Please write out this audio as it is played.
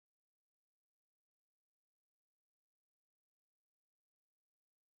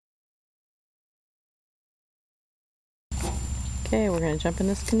Okay, we're gonna jump in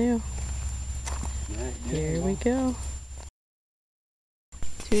this canoe. Here we go.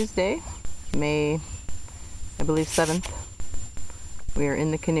 Tuesday, May, I believe 7th. We are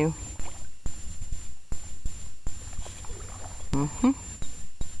in the canoe. Gonna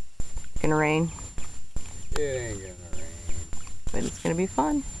rain. It ain't gonna rain. But it's gonna be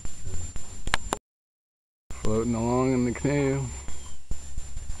fun. Floating along in the canoe.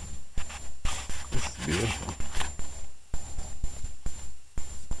 This is beautiful.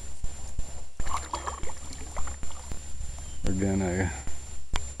 We're gonna,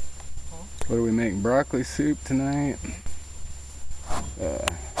 what do we make? Broccoli soup tonight.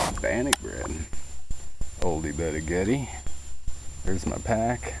 Bannock bread. Oldie but a goodie. There's my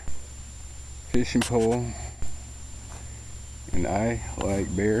pack. Fishing pole. And I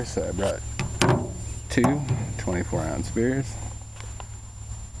like beer, so I brought two 24-ounce beers.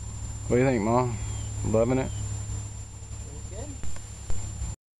 What do you think, Mom? Loving it? Good.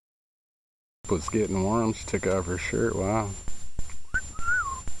 It's getting warm. She took off her shirt. Wow.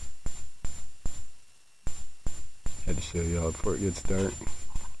 Had to show y'all before it gets dark.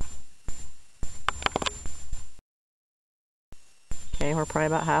 Okay, we're probably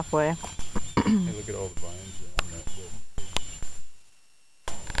about halfway. Hey, look at all the vines on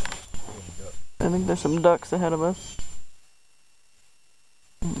that. I think there's some ducks ahead of us.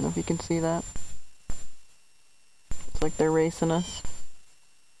 I don't know if you can see that. It's like they're racing us.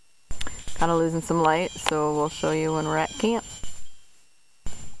 Kind of losing some light, so we'll show you when we're at camp.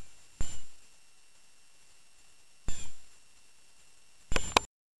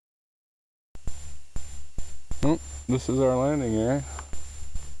 Oh, this is our landing area.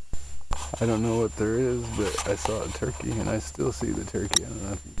 I don't know what there is, but I saw a turkey, and I still see the turkey. I don't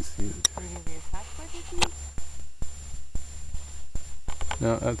know if you can see the turkey. Are you going to be attacked by turkeys?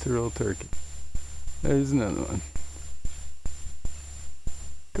 No, that's a real turkey. There's another one.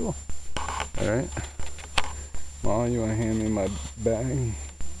 Cool. Alright. Mom, you want to hand me my bag?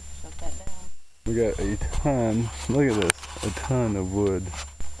 Shut that down. We got a ton. Look at this. A ton of wood.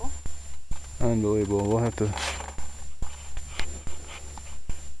 Cool. Unbelievable. We'll have to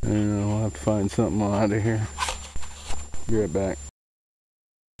find something out of here. Be right back.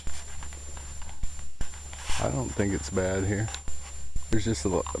 I don't think it's bad here. There's just a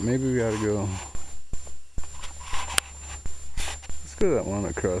lot. Maybe we gotta go. Let's go to that one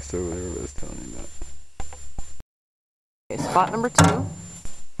across over there I was telling you about. Okay, spot number 2.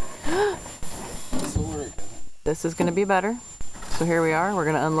 This will work. This is going to be better. So here we are. We're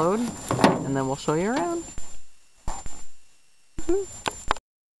going to unload, and then we'll show you around.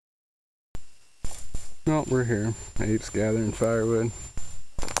 No, we're here. Ape's gathering firewood.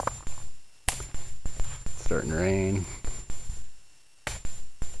 It's starting to rain.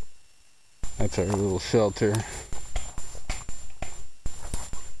 That's our little shelter.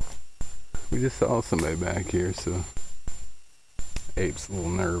 We just saw somebody back here, so Ape's a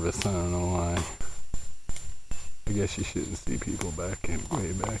little nervous. I don't know why. I guess you shouldn't see people way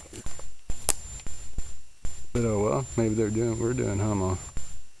back here. But oh well, maybe we're doing, huh, Mom?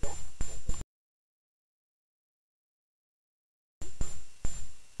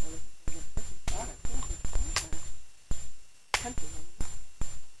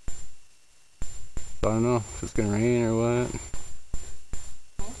 I don't know if it's gonna rain or what.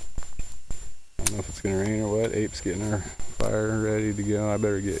 I don't know if it's gonna rain or what. Ape's getting our fire ready to go. I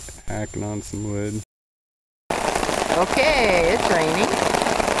better get hacking on some wood. Okay, it's raining.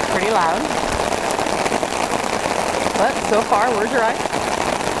 Pretty loud. But so far we're dry.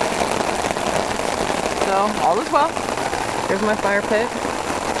 So all is well. Here's my fire pit.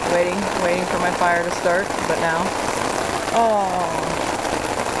 Waiting for my fire to start, but now.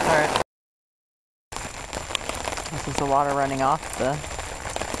 Oh. Alright. This is the water running off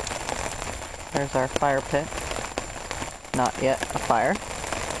there's our fire pit. Not yet a fire.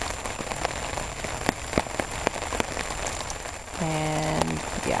 And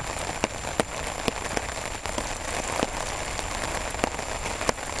yeah.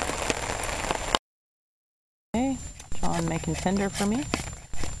 Okay, John making tinder for me.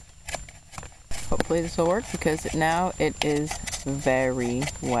 Hopefully this will work because now it is very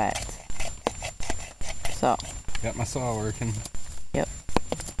wet. So. Got my saw working. Yep.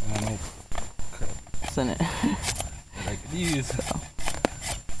 And I make crap Isn't it? that I could use.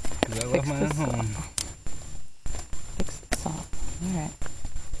 Because I left mine at home. Fix the saw. Alright.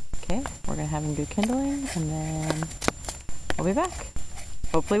 Okay, we're going to have him do kindling and then I'll be back.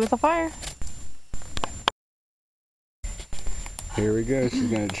 Hopefully with a fire. Here we go. She's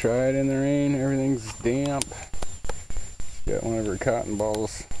going to try it in the rain. Everything's damp. She's got one of her cotton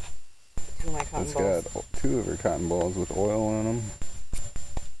balls 2 of my cotton It's balls. got 2 of her cotton balls with oil on them.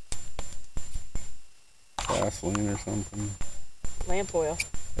 Vaseline or something. Lamp oil.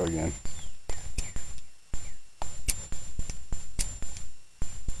 Go again.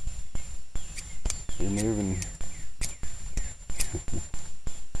 You're moving. It's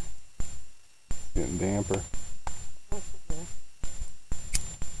getting damper.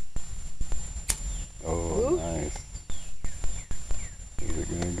 Oh, Ooh. nice. Is it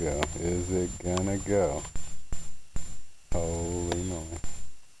gonna go? Is it gonna go? Holy moly.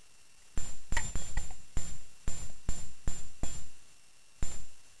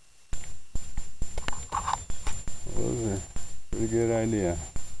 Those are a pretty good idea.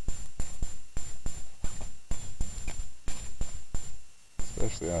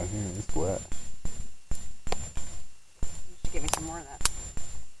 Especially out here, it's wet. You should give me some more of that.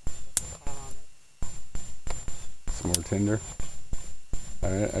 Some more tinder.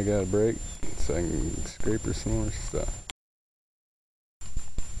 Alright, I got a break so I can scrape her some more stuff.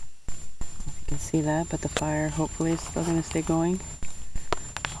 You can see that, but the fire hopefully is still going to stay going.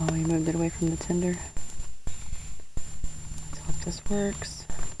 Oh, we moved it away from the tinder. Let's hope this works.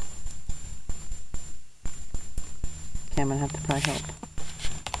 Okay, I'm going to have to probably help.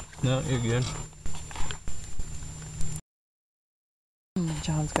 No, you're good.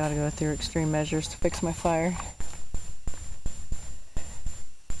 John's got to go through extreme measures to fix my fire.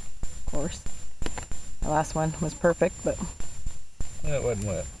 Of course. The last one was perfect, but Yeah, it wasn't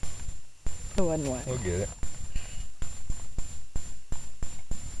wet. it wasn't wet. We'll get it.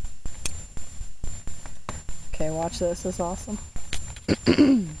 Okay, watch this. This is awesome.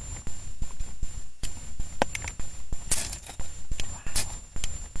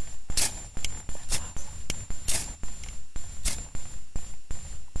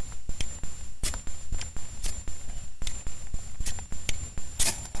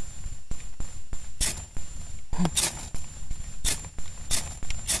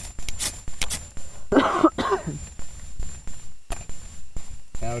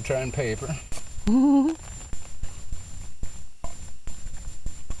 Now we're trying paper.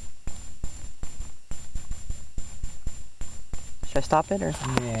 Should I stop it or?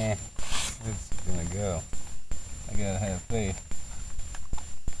 Nah, it's gonna go. I gotta have faith.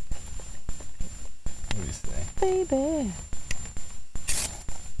 What do you say? Baby.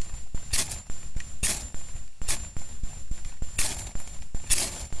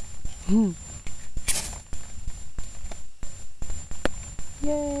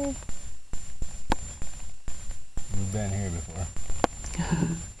 Yay. We've been here before.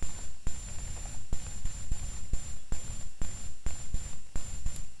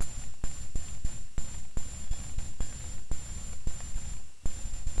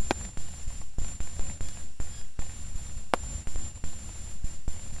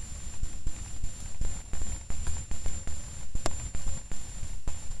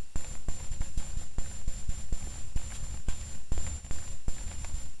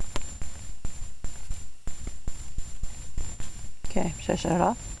 Okay, should I shut it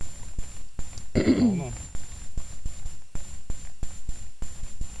off? Hold on.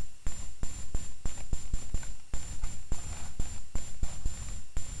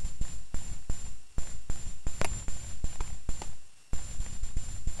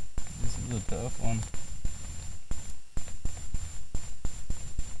 This is a tough one.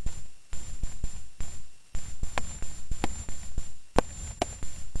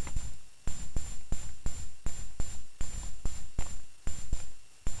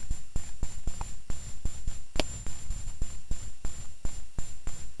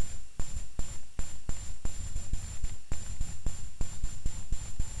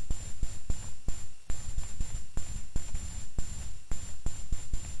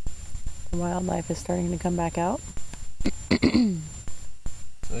 The wildlife is starting to come back out. So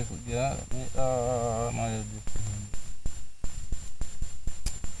if we got it, I might have just.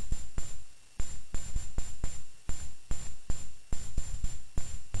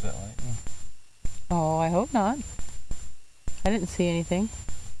 Is that lightning? Oh, I hope not. I didn't see anything.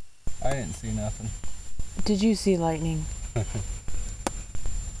 I didn't see nothing. Did you see lightning? I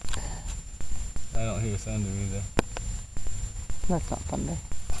don't hear thunder either. That's not thunder.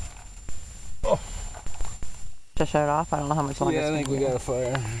 Oh. Should I shut it off? I don't know how much longer Yeah, I it's think gonna we be. got a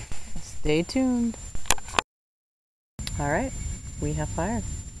fire. Stay tuned. Alright, we have fire.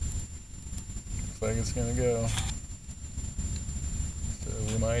 Looks like it's gonna go. So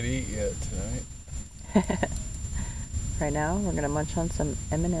we might eat yet tonight. Right now, we're gonna munch on some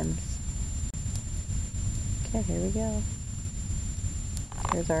M&Ms. Okay, here we go.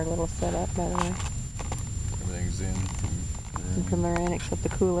 Here's our little setup, by the way. Everything's in. And from there in, except the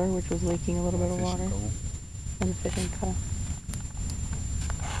cooler, which was leaking a little bit of water. And the fishing pole.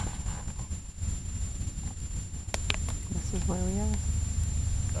 This is where we are.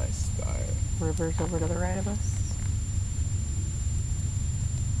 Nice style. River's over to the right of us.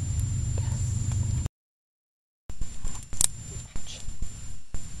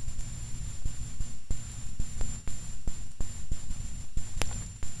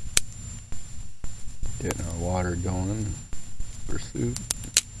 Getting our water going for soup.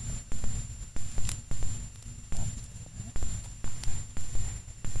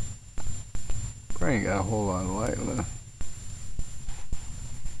 Probably ain't got a whole lot of light left.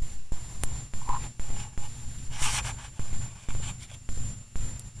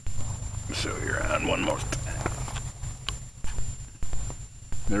 Show you around one more time.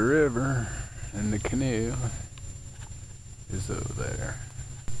 The river and the canoe is over there.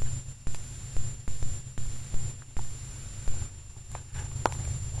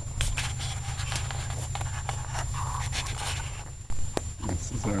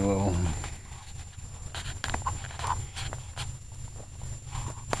 This is our little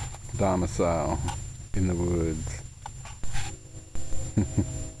domicile in the woods.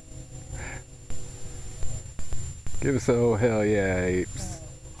 Give us a oh hell yeah, apes.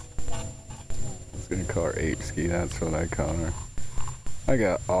 I was gonna call her Apeski, that's what I call her. I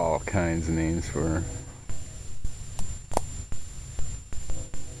got all kinds of names for her.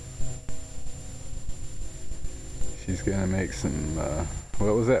 She's gonna make some,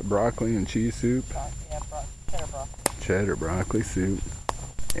 what was that, broccoli and cheese soup? Yeah, cheddar broccoli. Cheddar broccoli soup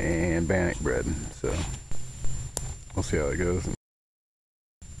and bannock bread, so we'll see how it goes.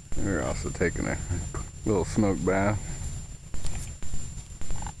 We're also taking a little smoke bath.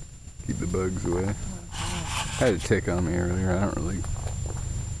 Keep the bugs away. I had a tick on me earlier. I don't really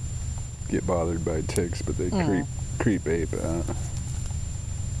get bothered by ticks, but they creep ape out.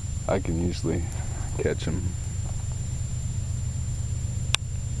 I can usually catch them.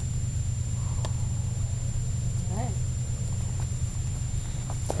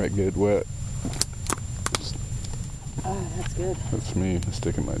 Right, good wet. Oh, that's good. That's me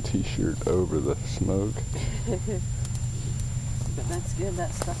sticking my t-shirt over the smoke. But that's good,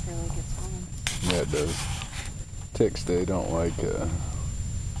 that stuff really gets on. Yeah, it does. Ticks, they don't like,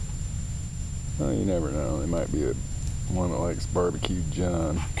 well, you never know. They might be one that likes barbecued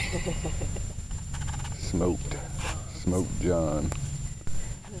John. Smoked John.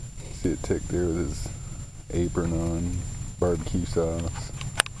 See a tick there with his apron on, barbecue sauce.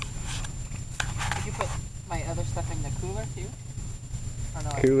 Did you put my other stuff in the cooler too? Or no?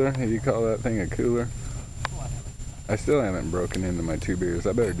 Cooler? You call that thing a cooler? Whatever. I still haven't broken into my 2 beers.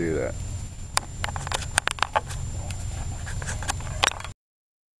 I better do that.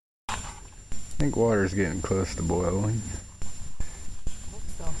 I think water's getting close to boiling. I hope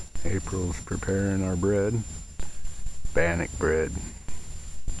so. April's preparing our bread. Bannock bread.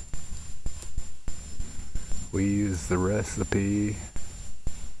 We use the recipe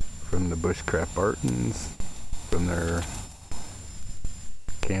from the Bushcraft Bartons, from their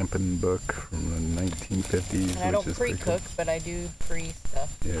camping book from the 1950s. And I don't pre-cook, but I do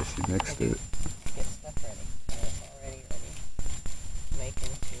pre-stuff. Yeah, she mixed it. Get stuff ready. So it's already ready to make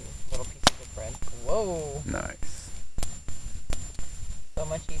into little pieces of bread. Whoa! Nice. So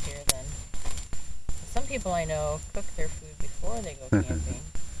much easier than... Some people I know cook their food before they go camping.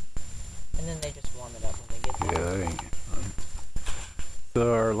 And then they just warm it up when they get there. Yeah, that ain't fun.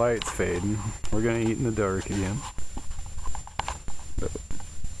 So our light's fading. We're gonna eat in the dark again. But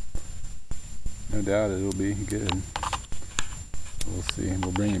no doubt it'll be good. We'll see.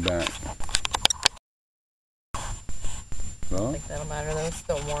 We'll bring you back. Well, I think that'll matter though, it's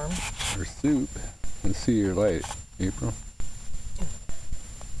still warm. our soup. Let's see your light, April.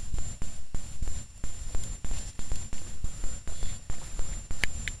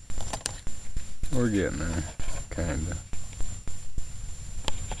 We're getting there, kinda.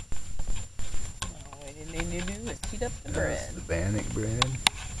 All we need to do is heat up the That's bread. the bannock bread.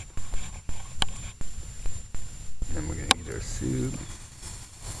 And then we're gonna eat our soup.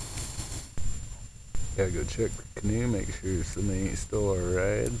 Gotta go check the canoe, make sure somebody ain't stole our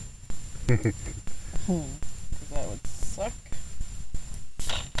ride. That would suck.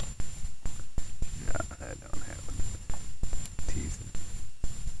 No, that don't happen. Teasing.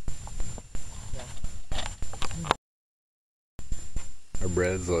 Our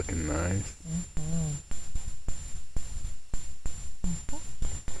bread's looking nice.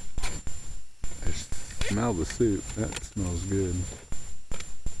 I smell the soup. That smells good.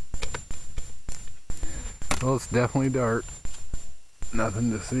 Well, it's definitely dark.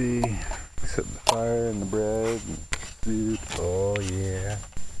 Nothing to see except the fire and the bread and Cheese-Soup. Oh yeah.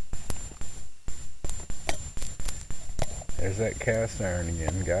 There's that cast iron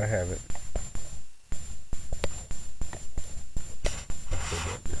again. Gotta have it. I've said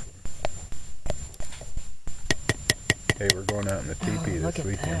that before. Hey, we're going out in the teepee this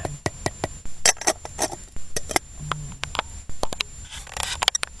weekend.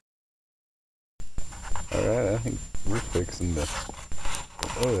 Alright, I think we're fixing the...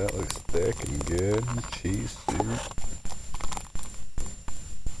 Oh, that looks thick and good. Cheese soup.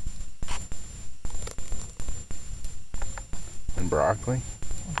 And broccoli.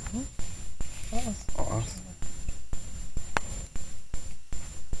 Awesome.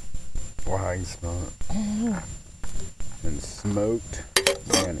 Wow, I can smell it. And smoked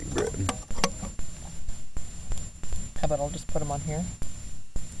bannock bread. How about I'll just put them on here?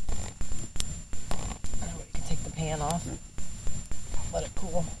 That way you can take the pan off. Let it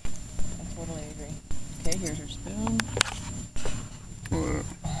cool. I totally agree. Okay, here's your spoon. What?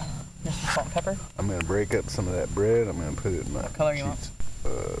 Here's some salt and pepper. I'm gonna break up some of that bread. I'm gonna put it in my What color you want?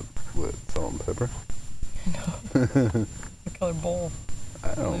 What, salt and pepper? What color bowl?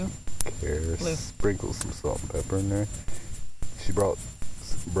 I don't Blue? care. Blue. Sprinkle some salt and pepper in there. She brought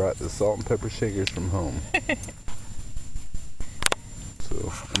the salt and pepper shakers from home.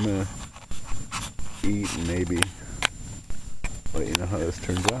 So I'm gonna eat and maybe let you know how this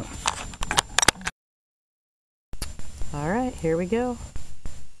turns out. Alright, here we go.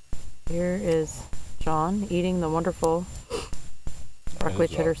 Here is John eating the wonderful broccoli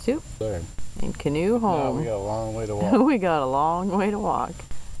cheddar soup and canoe home. We got a long way to walk. We got a long way to walk.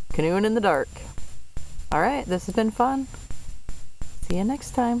 Canoeing in the dark. Alright, this has been fun. See you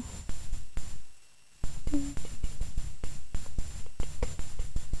next time.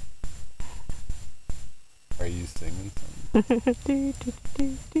 Are you singing something?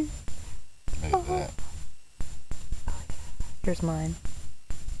 Maybe that. Here's mine.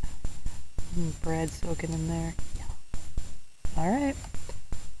 Bread soaking in there. Alright.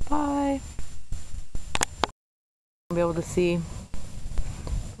 Bye. I'll be able to see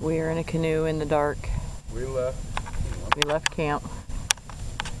we are in a canoe in the dark. We left. We left camp.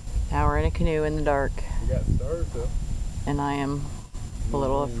 Now we're in a canoe in the dark. We got stars though. And I am a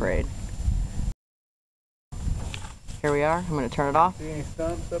little afraid. Here we are. I'm going to turn it off. See any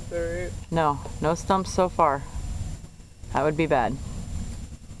stumps up there, Abe? No, no stumps so far. That would be bad.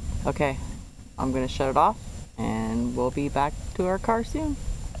 Okay, I'm going to shut it off and we'll be back to our car soon.